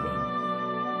 here's Kevin.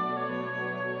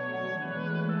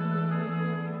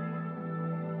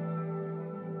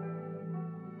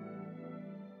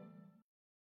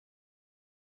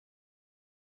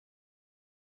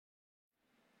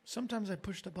 Sometimes I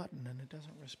push the button and it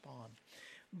doesn't respond.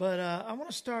 But I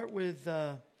want to start with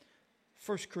 1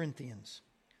 Corinthians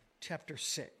chapter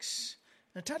 6.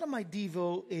 The title of my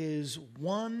Devo is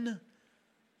One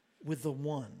with the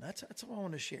One. That's what I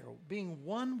want to share. Being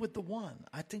one with the One.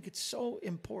 I think it's so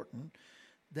important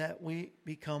that we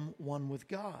become one with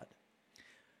God.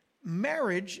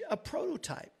 Marriage, a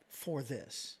prototype for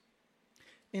this.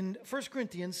 In 1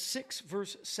 Corinthians 6,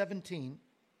 verse 17,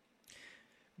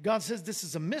 God says this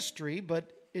is a mystery,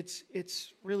 but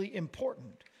it's really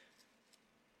important.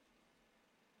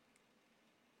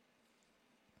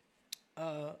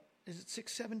 Is it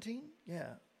 6:17?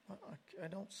 Yeah. I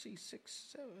don't see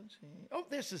 6:17. Oh,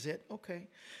 this is it. Okay.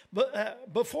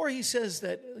 But before he says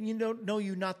that, know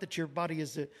you not that your body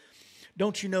is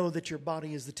don't you know that your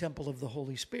body is the temple of the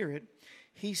Holy Spirit?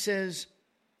 He says,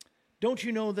 don't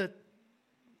you know that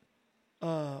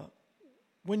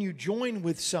when you join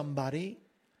with somebody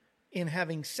in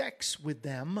having sex with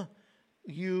them,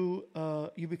 you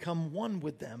become one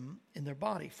with them in their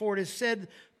body. For it is said,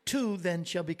 two then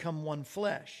shall become one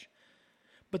flesh.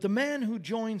 But the man who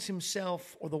joins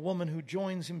himself, or the woman who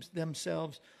joins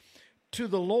themselves to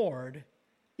the Lord,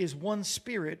 is one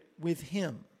spirit with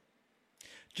him.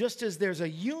 Just as there's a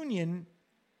union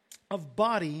of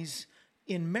bodies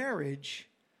in marriage,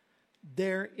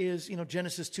 there is,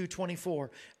 Genesis 2:24,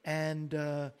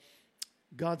 and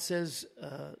God says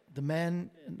the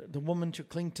man and the woman shall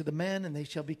cling to the man, and they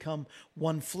shall become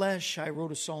one flesh. I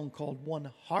wrote a song called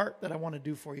One Heart that I want to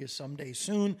do for you someday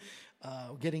soon.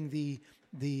 Getting the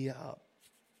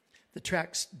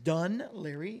tracks done.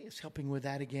 Larry is helping with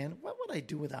that again. What would I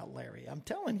do without Larry? I'm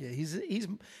telling you,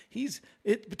 he's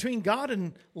between God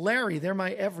and Larry, they're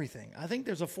my everything. I think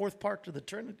there's a fourth part to the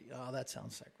Trinity. Oh, that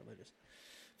sounds sacrilegious.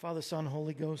 Father, Son,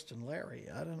 Holy Ghost, and Larry.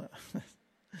 I don't know.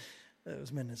 It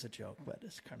was meant as a joke, but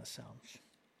it kind of sounds.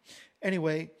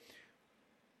 Anyway,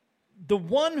 the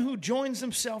one who joins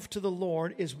himself to the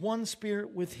Lord is one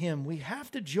spirit with him. We have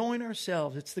to join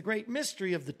ourselves. It's the great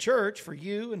mystery of the church for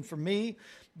you and for me.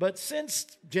 But since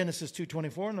Genesis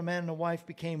 2:24, and the man and the wife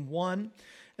became one,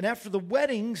 and after the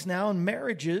weddings now and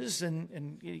marriages,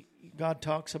 and God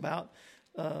talks about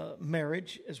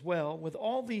marriage as well, with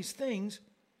all these things,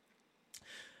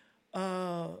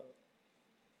 the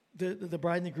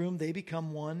bride and the groom, they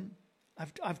become one.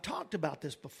 I've talked about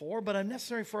this before, but it's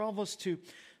necessary for all of us to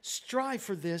strive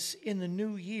for this in the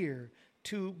new year,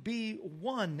 to be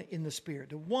one in the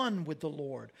Spirit, one with the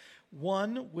Lord,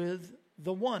 one with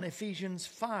the one. Ephesians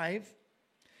 5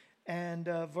 and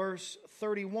verse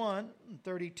 31 and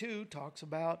 32 talks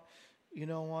about, you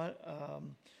know what,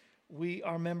 we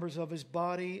are members of his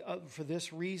body for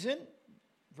this reason.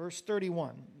 Verse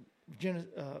 31,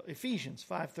 Ephesians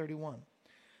 5:31.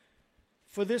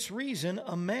 For this reason,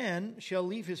 a man shall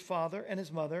leave his father and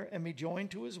his mother and be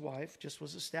joined to his wife. Just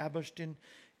was established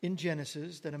in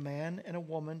Genesis that a man and a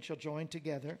woman shall join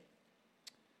together.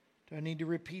 Do I need to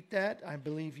repeat that? I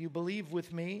believe you believe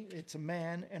with me. It's a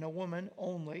man and a woman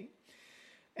only.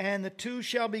 And the two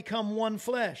shall become one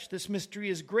flesh. This mystery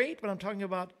is great, but I'm talking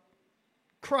about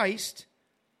Christ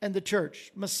and the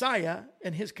church, Messiah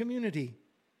and his community.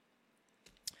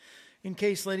 In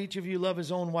case, let each of you love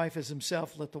his own wife as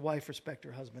himself. Let the wife respect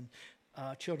her husband.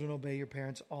 Children, obey your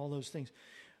parents. All those things.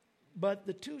 But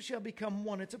the two shall become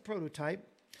one. It's a prototype.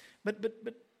 But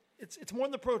it's more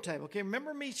than the prototype. Okay,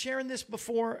 remember me sharing this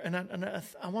before, and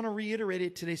I want to reiterate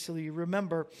it today so that you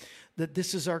remember that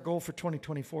this is our goal for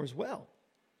 2024 as well.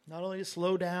 Not only to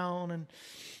slow down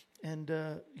and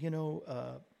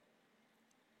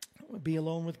be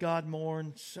alone with God more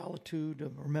in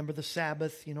solitude. Remember the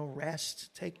Sabbath,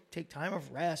 rest. Take time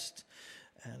of rest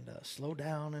and slow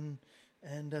down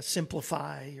and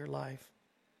simplify your life.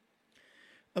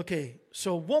 Okay,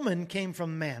 so woman came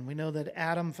from man. We know that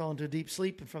Adam fell into a deep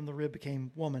sleep and from the rib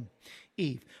became woman,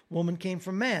 Eve. Woman came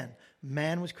from man.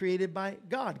 Man was created by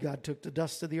God. God took the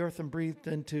dust of the earth and breathed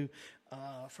into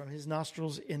from his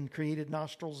nostrils and created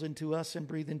nostrils into us and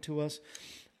breathed into us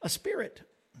a spirit.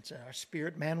 So our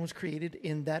spirit, man was created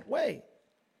in that way.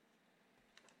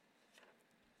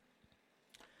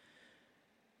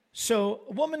 So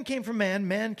woman came from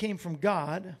man came from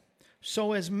God.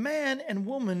 So as man and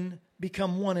woman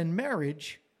become one in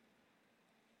marriage,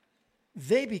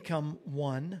 they become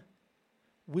one.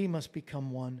 We must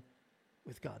become one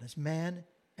with God as man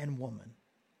and woman.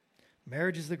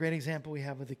 Marriage is the great example we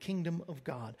have of the kingdom of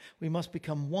God. We must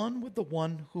become one with the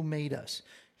one who made us.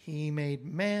 He made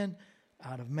man.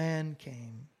 Out of man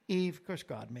came Eve. Of course,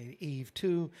 God made Eve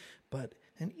too.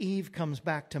 And Eve comes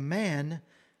back to man.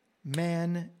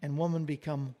 Man and woman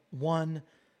become one.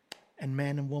 And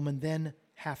man and woman then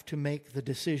have to make the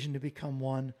decision to become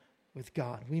one with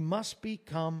God. We must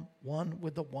become one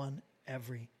with the one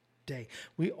every day.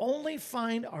 We only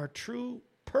find our true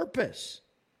purpose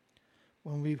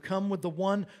when we come with the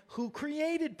one who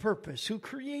created purpose, who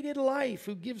created life,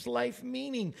 who gives life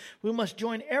meaning. We must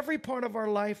join every part of our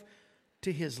life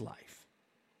to his life,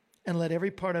 and let every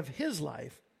part of his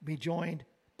life be joined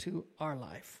to our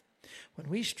life. When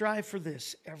we strive for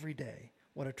this every day,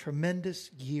 what a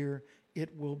tremendous year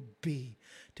it will be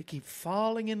to keep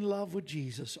falling in love with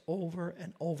Jesus over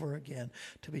and over again,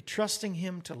 to be trusting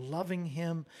him, to loving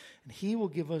him, and he will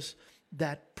give us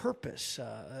that purpose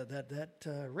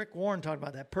that Rick Warren talked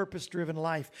about, that purpose-driven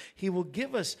life. He will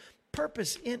give us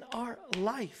purpose in our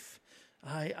life.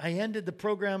 I ended the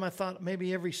program, I thought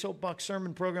maybe every soapbox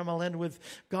sermon program I'll end with,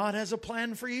 God has a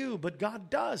plan for you, but God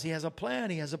does. He has a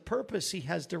plan, he has a purpose, he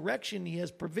has direction, he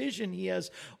has provision, he has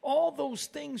all those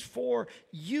things for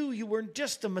you. You weren't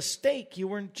just a mistake, you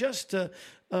weren't just it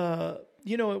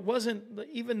wasn't,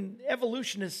 even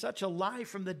evolution is such a lie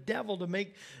from the devil to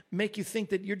make you think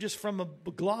that you're just from a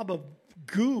glob of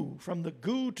goo, from the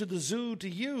goo to the zoo to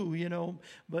you,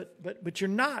 but you're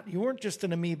not. You weren't just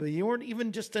an amoeba. You weren't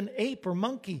even just an ape or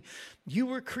monkey. You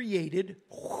were created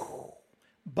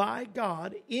by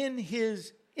God in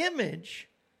his image,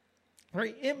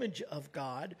 very image of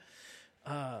God.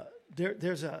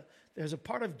 There's there's a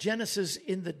part of Genesis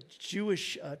in the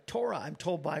Jewish Torah, I'm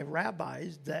told by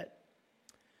rabbis, that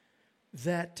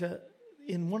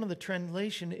in one of the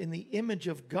translation, in the image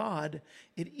of God,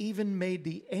 it even made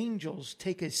the angels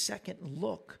take a second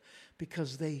look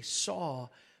because they saw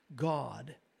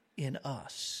God in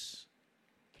us.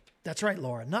 That's right,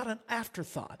 Laura. Not an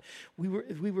afterthought.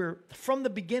 We were from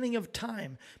the beginning of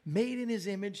time made in his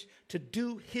image to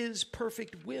do his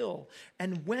perfect will.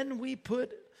 And when we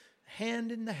put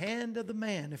hand in the hand of the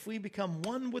man, if we become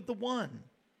one with the one,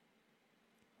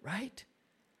 right?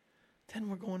 Then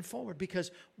we're going forward.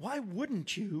 Because why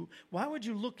would you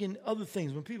look in other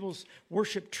things when people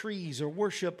worship trees or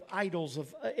worship idols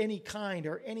of any kind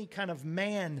or any kind of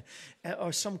man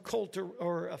or some cult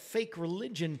or a fake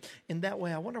religion in that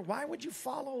way? I wonder, why would you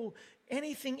follow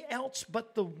anything else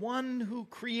but the one who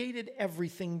created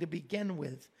everything to begin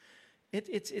with?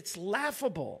 It's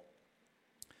laughable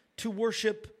to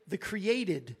worship the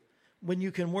created when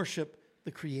you can worship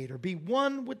the Creator. Be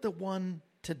one with the one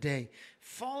today.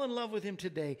 Fall in love with him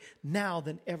today, now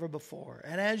than ever before.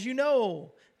 And as you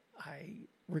know, I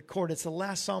recorded, it's the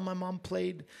last song my mom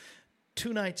played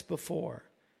 2 nights before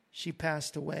she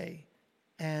passed away.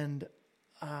 And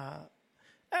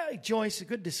hey, Joyce,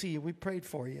 good to see you. We prayed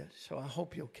for you, so I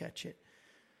hope you'll catch it.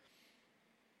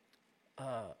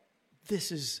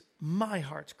 This is my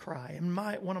heart's cry and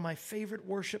one of my favorite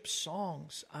worship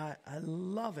songs. I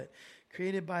love it.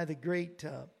 Created by the great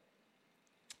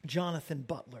Jonathan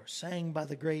Butler, sang by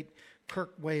the great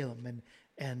Kirk Whalum,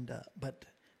 but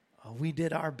we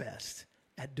did our best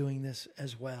at doing this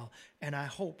as well. And I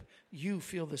hope you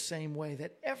feel the same way,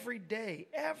 that every day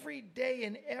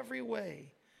in every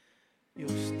way, you'll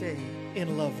stay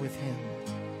in love with him.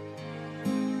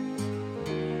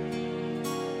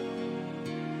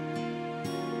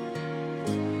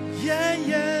 Yeah,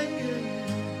 yeah, yeah.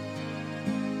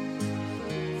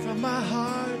 From my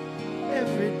heart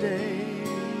every day,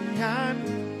 I'm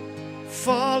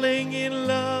falling in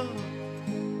love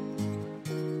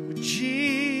with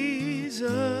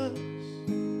Jesus.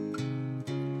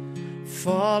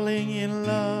 Falling in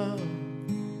love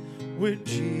with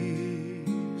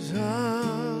Jesus.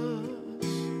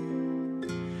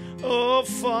 Oh,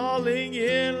 falling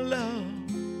in love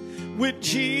with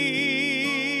Jesus.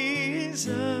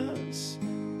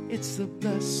 It's the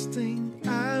best thing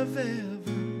I've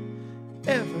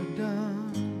ever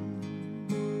done.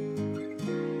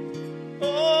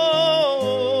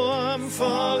 Oh, I'm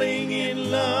falling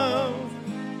in love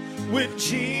with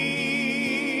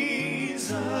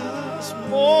Jesus.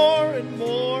 More and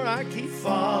more I keep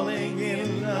falling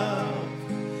in love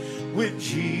with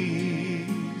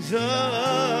Jesus.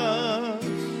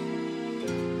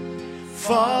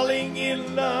 Falling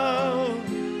in love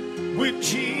with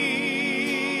Jesus.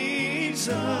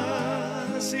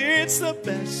 It's the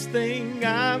best thing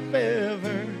I've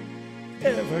ever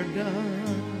done.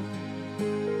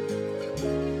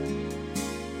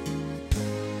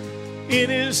 In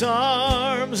his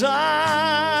arms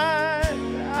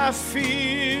I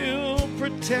feel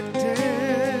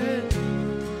protected.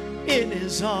 In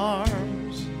his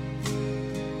arms,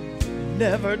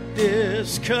 never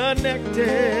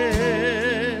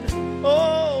disconnected.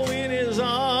 Oh, in his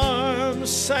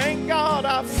arms, thank God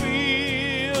I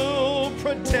feel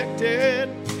protected.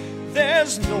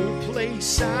 There's no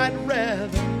place I'd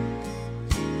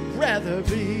rather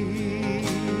be.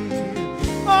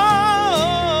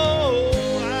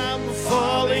 Oh, I'm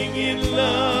falling in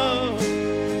love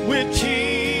with Jesus.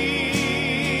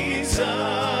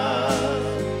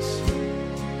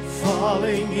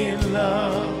 Falling in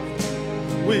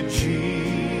love with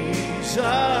Jesus.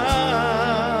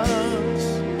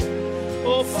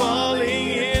 Oh, falling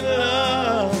in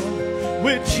love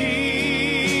with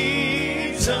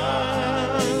Jesus.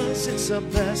 It's the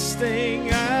best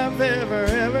thing I've ever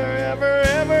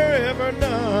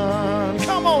done.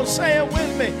 Come on, say it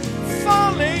with me.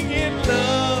 Falling in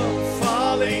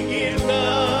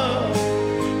love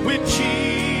with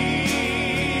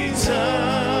Jesus.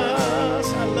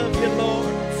 I love you,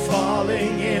 Lord.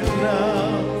 Falling in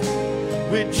love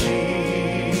with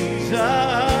Jesus.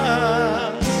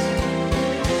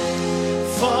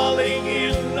 Falling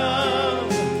in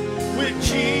love with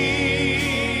Jesus.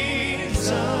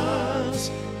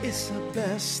 It's the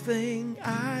best thing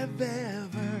I've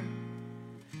ever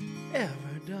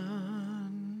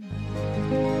done.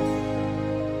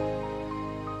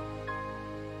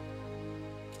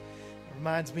 It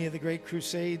reminds me of the great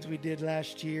crusades we did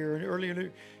last year and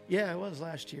earlier. Yeah, it was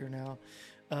last year now,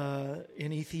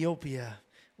 in Ethiopia,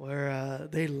 where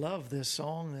they love this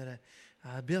song that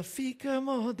Befika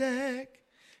Modek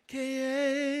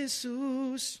Ke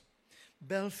Jesus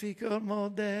Belficor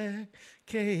modec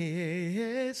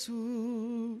que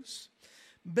Jesus.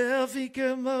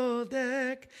 Belficor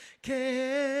modec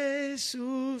que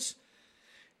Jesus.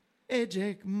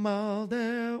 Ejek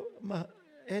malde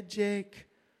ejek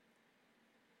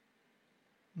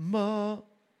modek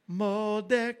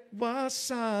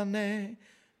wasane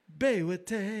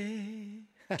bewete.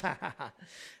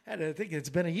 I think it's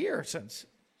been a year since.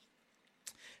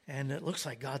 And it looks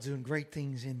like God's doing great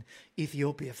things in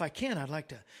Ethiopia. If I can, I'd like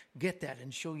to get that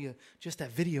and show you just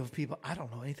that video of people. I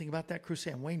don't know anything about that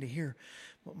crusade. I'm waiting to hear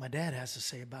what my dad has to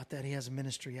say about that. He has a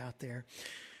ministry out there.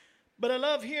 But I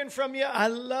love hearing from you. I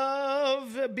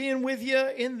love being with you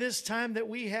in this time that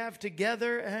we have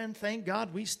together. And thank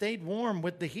God we stayed warm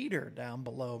with the heater down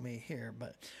below me here.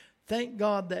 But thank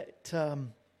God that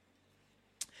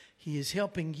He is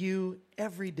helping you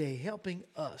every day, helping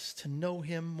us to know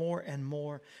Him more and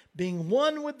more. Being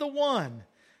one with the one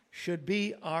should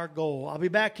be our goal. I'll be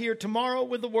back here tomorrow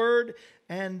with the Word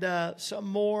and some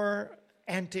more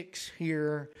antics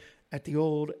here at the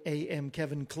old A.M.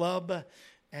 Kevin Club.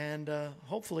 And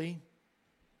hopefully,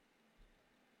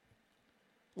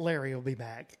 Larry will be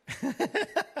back.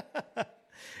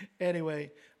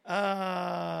 Anyway,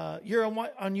 you're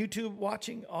on YouTube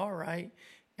watching? All right.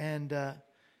 And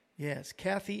yes,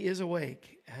 Kathy is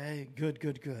awake. Hey, good.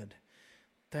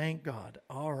 Thank God.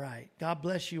 All right. God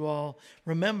bless you all.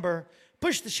 Remember,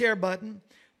 push the share button.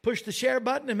 Push the share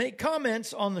button and make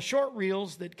comments on the short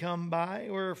reels that come by.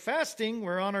 We're fasting.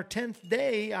 We're on our 10th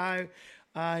day. I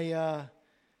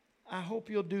hope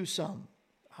you'll do some.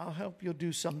 I'll help you'll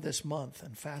do some this month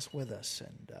and fast with us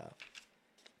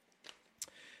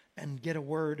and get a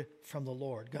word from the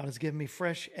Lord. God has given me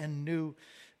fresh and new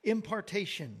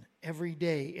impartation every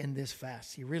day in this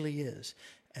fast. He really is.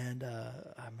 And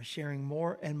I'm sharing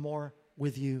more and more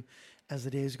with you as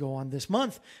the days go on this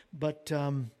month. But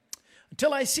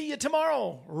until I see you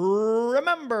tomorrow,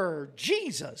 remember,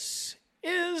 Jesus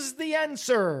is the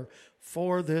answer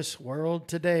for this world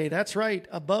today. That's right.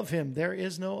 Above Him, there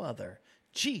is no other.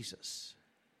 Jesus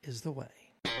is the way.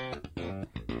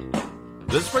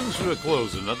 This brings to a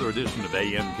close another edition of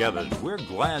A.M. Kevin. We're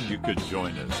glad you could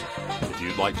join us. If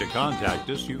you'd like to contact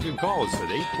us, you can call us at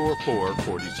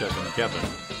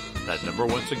 844-47-KEVIN. That number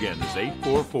once again is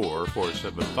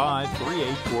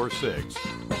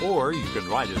 844-475-3846. Or you can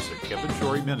write us at Kevin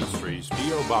Shorey Ministries,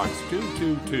 P.O. Box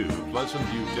 222, Pleasant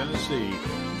View, Tennessee,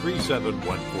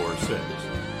 37146.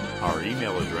 Our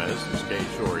email address is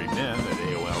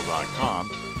kshorymen@aol.com,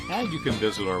 and you can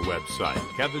visit our website,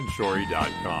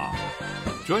 kevinshorey.com.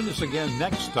 Join us again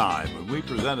next time when we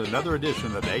present another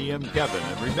edition of A.M. Kevin.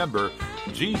 And remember,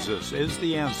 Jesus is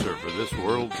the answer for this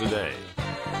world today.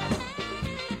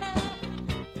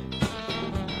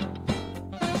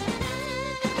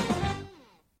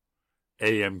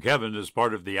 A.M. Kevin is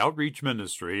part of the outreach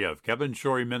ministry of Kevin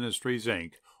Shorey Ministries,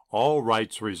 Inc., all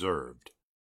rights reserved.